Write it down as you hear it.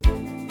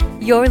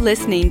You're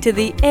listening to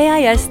the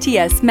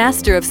AISTS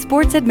Master of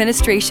Sports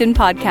Administration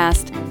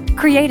podcast,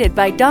 created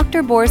by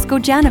Dr. Boris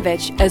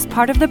Gojanovic as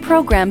part of the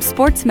program's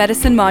Sports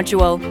Medicine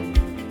module.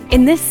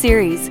 In this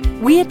series,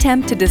 we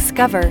attempt to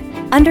discover,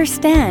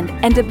 understand,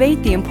 and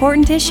debate the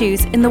important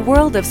issues in the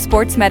world of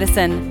sports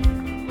medicine.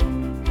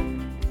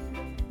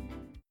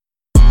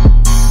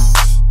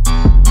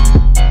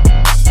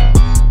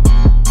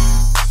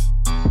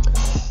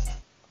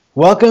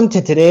 Welcome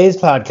to today's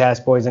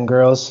podcast, boys and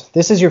girls.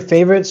 This is your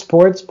favorite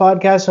sports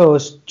podcast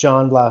host,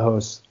 John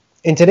Blahos.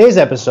 In today's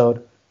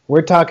episode,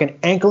 we're talking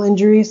ankle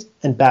injuries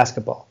and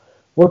basketball.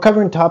 We're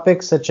covering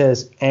topics such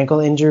as ankle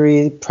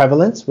injury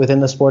prevalence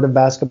within the sport of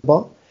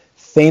basketball,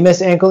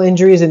 famous ankle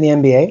injuries in the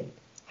NBA,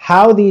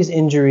 how these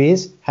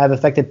injuries have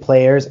affected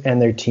players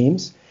and their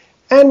teams,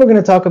 and we're going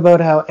to talk about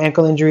how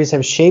ankle injuries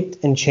have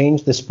shaped and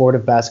changed the sport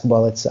of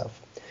basketball itself.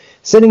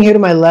 Sitting here to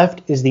my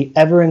left is the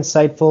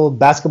ever-insightful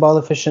basketball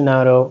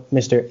aficionado,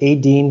 Mr.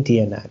 Aideen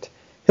Dianat.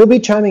 He'll be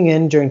chiming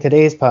in during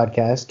today's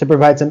podcast to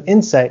provide some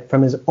insight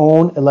from his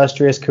own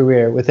illustrious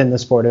career within the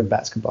sport of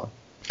basketball.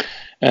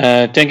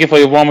 Thank you for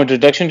your warm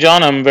introduction,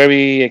 John. I'm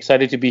very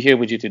excited to be here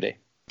with you today.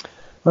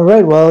 All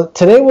right, well,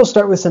 today we'll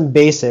start with some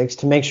basics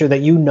to make sure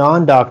that you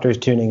non-doctors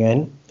tuning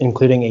in,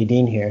 including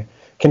Aideen here,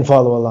 can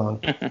follow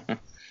along.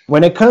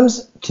 When it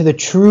comes to the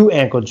true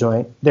ankle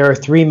joint, there are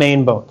three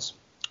main bones.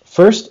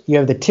 First, you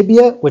have the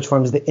tibia, which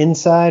forms the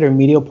inside or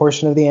medial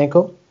portion of the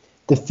ankle,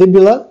 the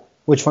fibula,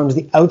 which forms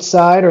the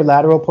outside or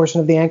lateral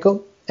portion of the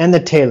ankle, and the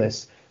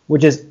talus,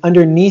 which is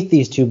underneath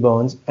these two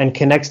bones and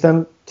connects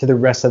them to the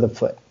rest of the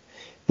foot.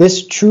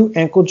 This true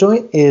ankle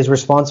joint is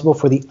responsible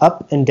for the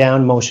up and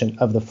down motion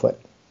of the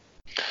foot.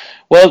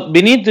 Well,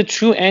 beneath the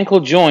true ankle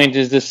joint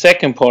is the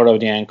second part of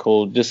the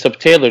ankle, the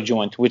subtalar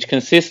joint, which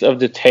consists of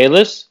the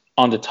talus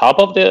on the top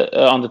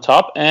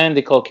and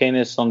the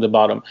calcaneus on the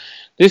bottom.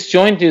 This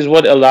joint is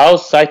what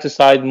allows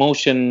side-to-side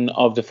motion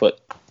of the foot.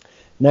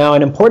 Now,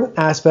 an important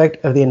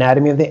aspect of the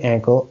anatomy of the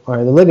ankle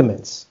are the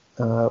ligaments.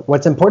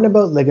 What's important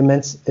about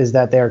ligaments is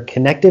that they are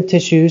connective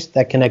tissues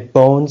that connect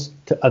bones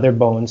to other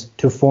bones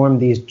to form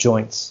these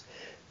joints.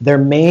 Their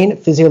main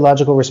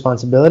physiological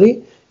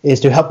responsibility is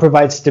to help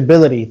provide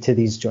stability to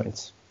these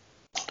joints.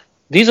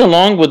 These,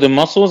 along with the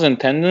muscles and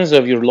tendons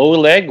of your lower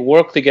leg,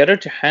 work together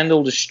to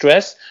handle the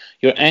stress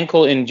your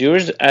ankle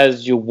endures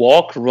as you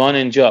walk, run,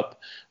 and jump.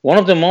 One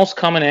of the most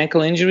common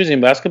ankle injuries in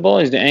basketball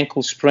is the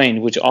ankle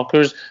sprain, which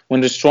occurs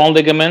when the strong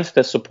ligaments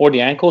that support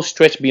the ankle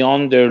stretch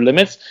beyond their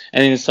limits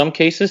and in some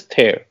cases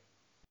tear.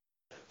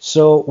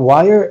 So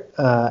why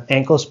are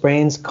ankle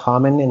sprains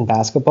common in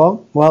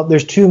basketball? Well,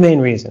 there's two main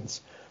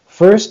reasons.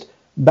 First,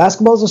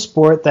 basketball is a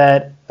sport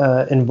that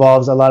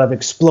involves a lot of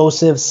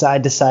explosive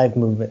side-to-side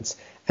movements,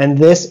 and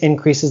this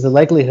increases the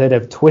likelihood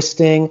of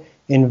twisting,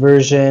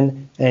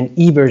 inversion, and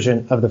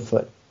eversion of the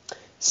foot.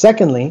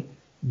 Secondly,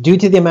 due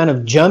to the amount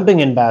of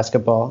jumping in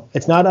basketball,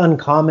 it's not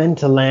uncommon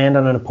to land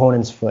on an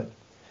opponent's foot.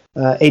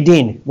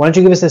 Aideen, why don't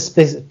you give us a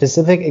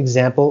specific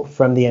example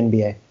from the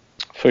NBA?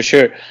 For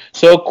sure.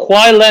 So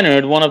Kawhi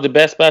Leonard, one of the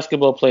best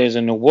basketball players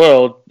in the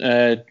world,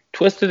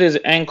 twisted his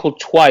ankle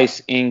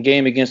twice in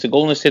game against the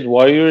Golden State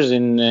Warriors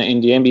in the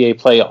NBA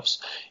playoffs.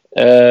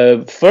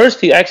 First,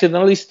 he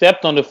accidentally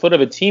stepped on the foot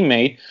of a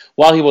teammate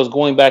while he was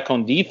going back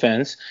on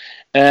defense.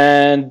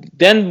 And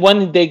then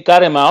when they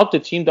got him out, the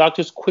team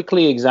doctors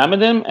quickly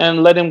examined him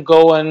and let him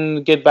go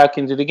and get back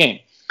into the game.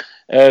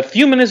 A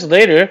few minutes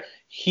later,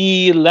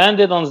 he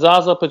landed on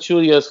Zaza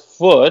Pachulia's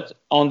foot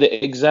on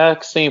the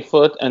exact same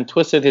foot and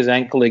twisted his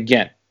ankle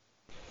again.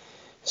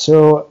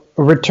 So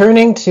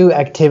returning to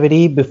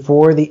activity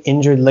before the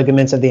injured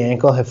ligaments of the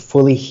ankle have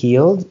fully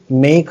healed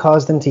may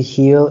cause them to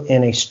heal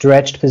in a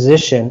stretched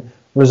position,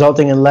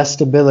 resulting in less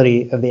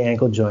stability of the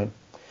ankle joint.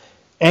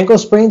 Ankle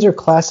sprains are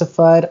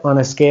classified on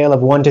a scale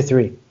of 1 to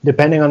 3,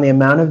 depending on the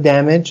amount of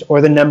damage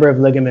or the number of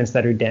ligaments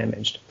that are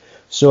damaged.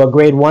 So a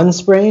grade 1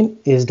 sprain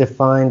is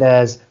defined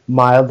as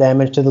mild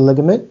damage to the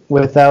ligament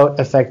without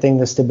affecting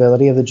the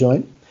stability of the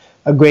joint.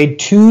 A grade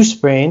 2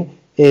 sprain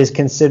is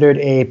considered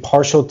a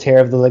partial tear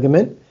of the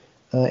ligament,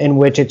 in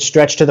which it's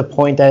stretched to the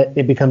point that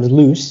it becomes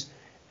loose.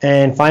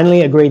 And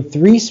finally, a grade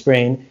 3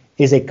 sprain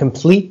is a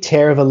complete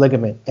tear of a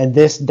ligament, and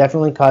this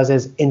definitely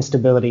causes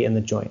instability in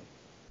the joint.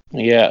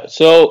 Yeah,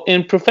 so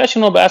in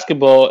professional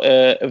basketball,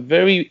 a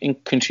very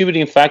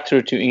contributing factor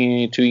to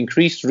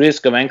increased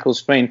risk of ankle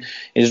sprain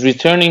is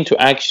returning to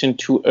action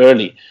too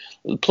early.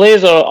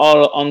 Players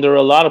are under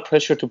a lot of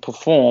pressure to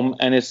perform,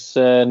 and it's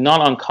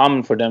not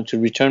uncommon for them to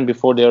return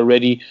before they are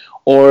ready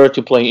or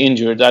to play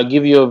injured. I'll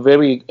give you a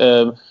very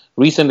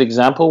recent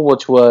example,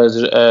 which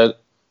was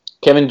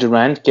Kevin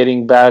Durant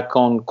getting back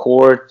on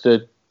court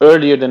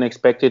earlier than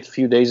expected a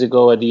few days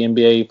ago at the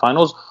NBA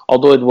Finals,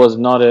 although it was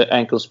not an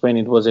ankle sprain,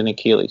 it was an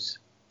Achilles.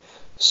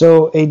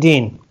 So,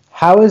 Aideen,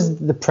 how has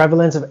the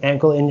prevalence of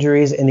ankle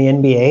injuries in the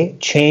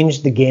NBA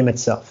changed the game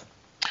itself?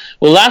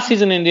 Well, last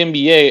season in the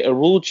NBA, a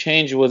rule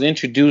change was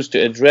introduced to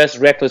address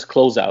reckless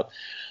closeout.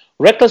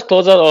 Reckless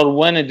closeout are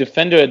when a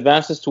defender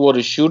advances toward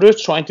a shooter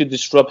trying to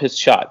disrupt his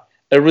shot.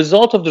 A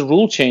result of the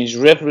rule change,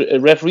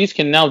 referees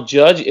can now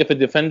judge if a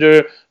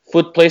defender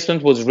foot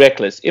placement was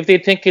reckless. If they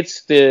think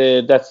that's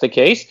the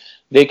case,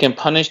 they can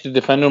punish the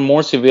defender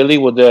more severely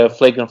with a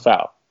flagrant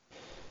foul.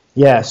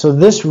 Yeah, so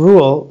this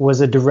rule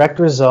was a direct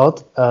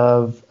result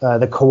of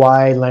the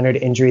Kawhi Leonard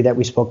injury that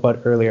we spoke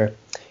about earlier.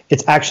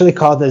 It's actually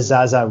called the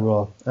Zaza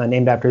rule,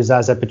 named after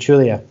Zaza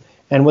Pachulia.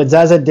 And what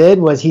Zaza did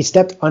was he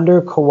stepped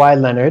under Kawhi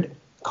Leonard,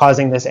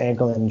 causing this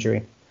ankle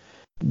injury.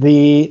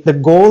 The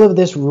goal of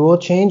this rule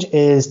change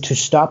is to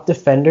stop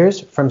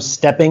defenders from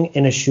stepping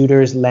in a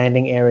shooter's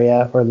landing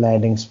area or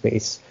landing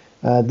space.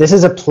 This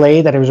is a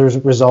play that has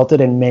resulted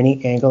in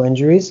many ankle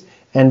injuries,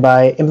 and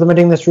by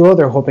implementing this rule,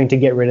 they're hoping to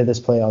get rid of this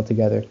play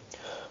altogether.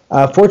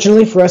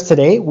 Fortunately for us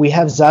today, we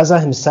have Zaza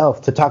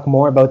himself to talk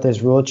more about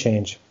this rule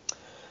change.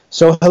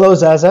 So hello,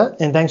 Zaza,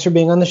 and thanks for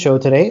being on the show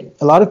today.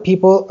 A lot of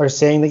people are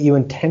saying that you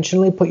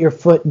intentionally put your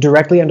foot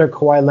directly under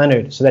Kawhi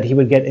Leonard so that he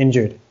would get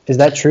injured. Is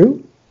that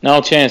true?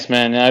 No chance,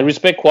 man. I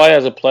respect Kawhi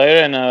as a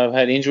player, and I've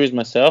had injuries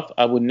myself.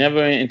 I would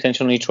never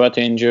intentionally try to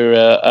injure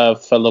a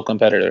fellow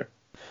competitor.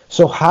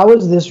 So how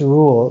is this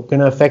rule going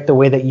to affect the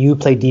way that you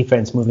play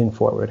defense moving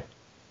forward?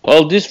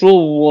 Well, this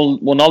rule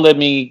will not let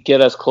me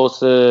get as close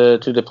to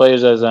the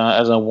players as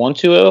I want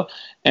to,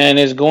 and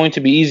it's going to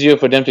be easier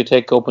for them to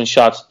take open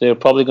shots. They're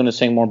probably going to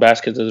sink more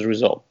baskets as a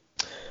result.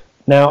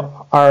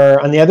 Now,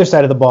 on the other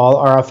side of the ball,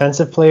 are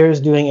offensive players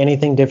doing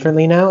anything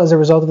differently now as a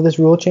result of this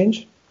rule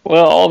change?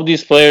 Well, all of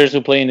these players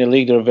who play in the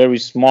league, they're very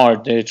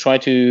smart. They try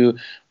to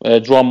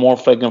draw more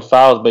flagrant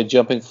fouls by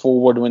jumping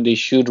forward when they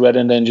shoot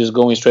rather than just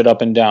going straight up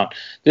and down.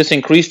 This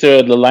increased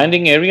the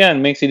landing area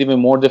and makes it even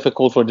more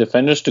difficult for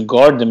defenders to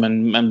guard them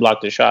and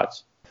block their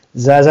shots.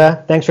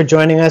 Zaza, thanks for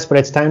joining us, but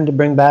it's time to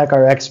bring back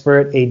our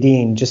expert,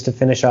 Aideen, just to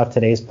finish off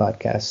today's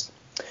podcast.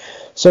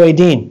 So,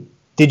 Aideen,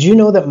 did you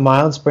know that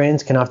mild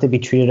sprains can often be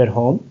treated at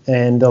home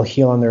and they'll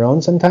heal on their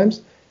own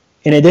sometimes?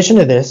 In addition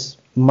to this,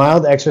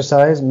 mild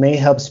exercise may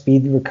help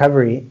speed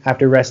recovery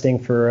after resting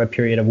for a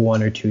period of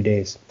 1 or 2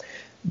 days.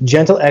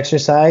 Gentle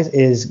exercise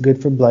is good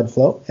for blood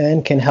flow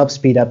and can help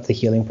speed up the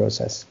healing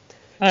process.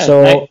 Nice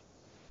to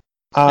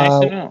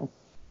know.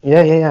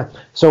 Yeah.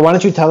 So why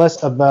don't you tell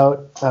us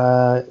about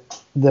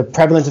the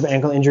prevalence of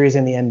ankle injuries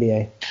in the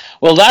NBA?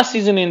 Well, last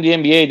season in the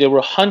NBA, there were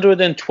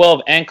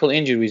 112 ankle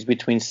injuries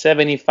between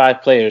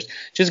 75 players.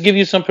 Just give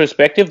you some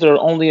perspective, there are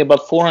only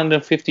about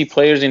 450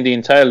 players in the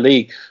entire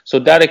league, so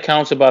that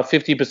accounts about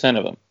 50%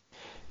 of them.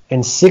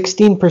 And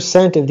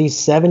 16% of these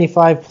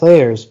 75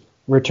 players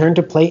returned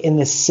to play in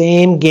the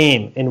same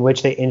game in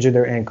which they injured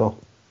their ankle.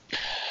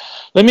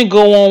 Let me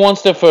go on one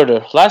step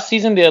further. Last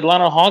season, the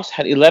Atlanta Hawks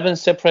had 11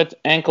 separate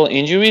ankle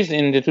injuries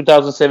in the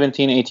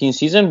 2017-18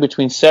 season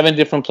between 7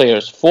 different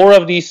players. 4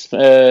 of these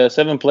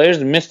 7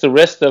 players missed the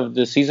rest of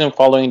the season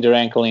following their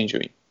ankle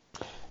injury.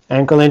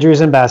 Ankle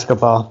injuries in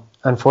basketball.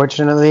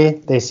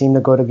 Unfortunately, they seem to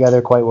go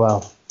together quite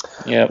well.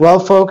 Yeah. Well,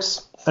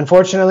 folks,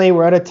 unfortunately,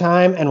 we're out of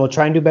time, and we'll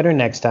try and do better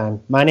next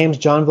time. My name's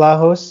John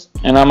Vlahos.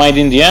 And I'm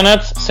Aideen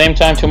Dianat. Same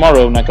time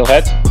tomorrow,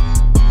 knuckleheads.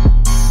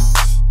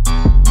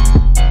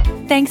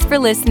 Thanks for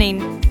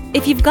listening.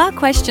 If you've got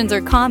questions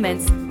or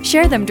comments,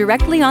 share them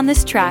directly on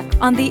this track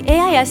on the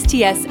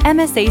AISTS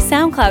MSA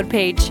SoundCloud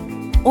page,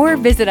 or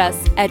visit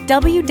us at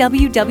www.aists.org.